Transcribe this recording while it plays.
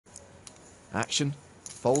Action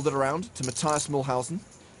folded around to Matthias Mulhausen.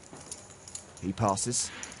 He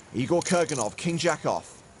passes. Igor Kurganov, king jack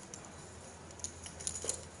off.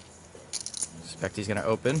 Suspect he's going to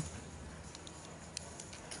open.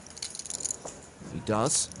 He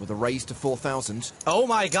does, with a raise to 4,000. Oh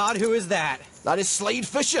my god, who is that? That is Slade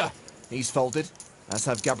Fisher. He's folded, as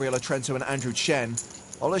have Gabriele Trento and Andrew Chen.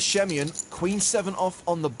 Ole Schemion, queen 7 off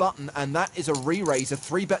on the button, and that is a re-raise, a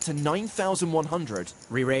 3-bet to 9,100.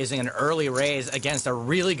 Re-raising an early raise against a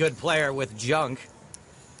really good player with junk.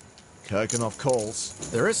 Kurganov calls.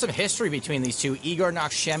 There is some history between these two. Igor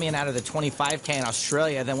knocked Schemion out of the 25K in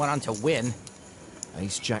Australia, then went on to win.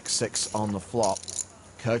 Ace jack 6 on the flop.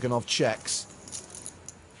 Kurganov checks.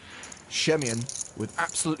 Schemion, with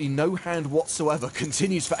absolutely no hand whatsoever,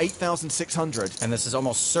 continues for 8,600. And this is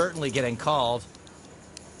almost certainly getting called.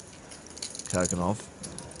 Kurganov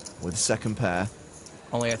with second pair.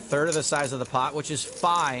 Only a third of the size of the pot, which is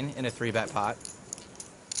fine in a 3-bet pot.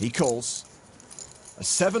 He calls. A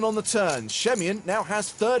 7 on the turn. Schemion now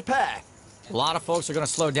has third pair. A lot of folks are going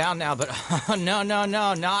to slow down now, but no,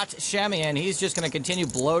 not Schemion. He's just going to continue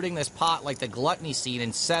bloating this pot like the gluttony scene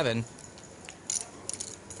in 7.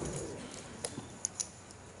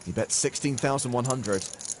 He bets 16,100.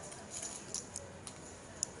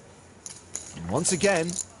 And once again,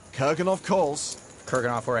 Kurganov calls. If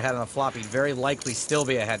Kurganov were ahead on the flop, he'd very likely still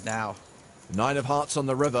be ahead now. 9 of hearts on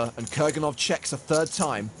the river, and Kurganov checks a third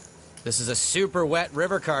time. This is a super wet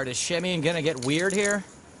river card. Is Schemion going to get weird here?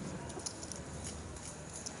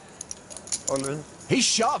 He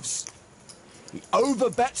shoves. He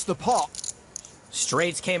overbets the pot.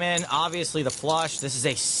 Straights came in, obviously the flush. This is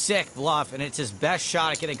a sick bluff, and it's his best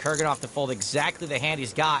shot at getting Kurganov to fold exactly the hand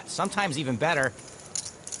he's got, sometimes even better.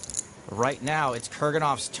 Right now, it's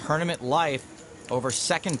Kurganov's tournament life over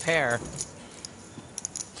second pair.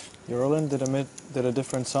 Your Roland did a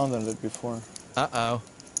different sound than it did before. Uh-oh.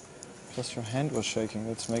 Plus your hand was shaking.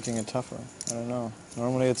 That's making it tougher. I don't know.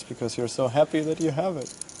 Normally it's because you're so happy that you have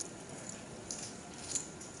it.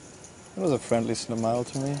 It was a friendly smile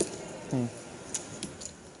to me.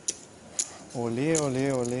 Ole,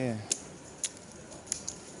 ole, ole.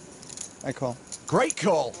 I call. Great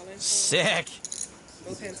call. Sick.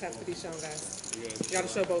 Both hands have to be shown, guys. You gotta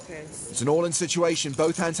show both hands. It's an all-in situation.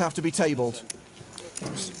 Both hands have to be tabled.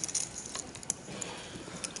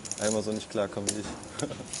 Einmal so nicht klarkommen wie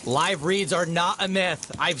ich. Live reads are not a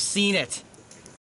myth. I've seen it.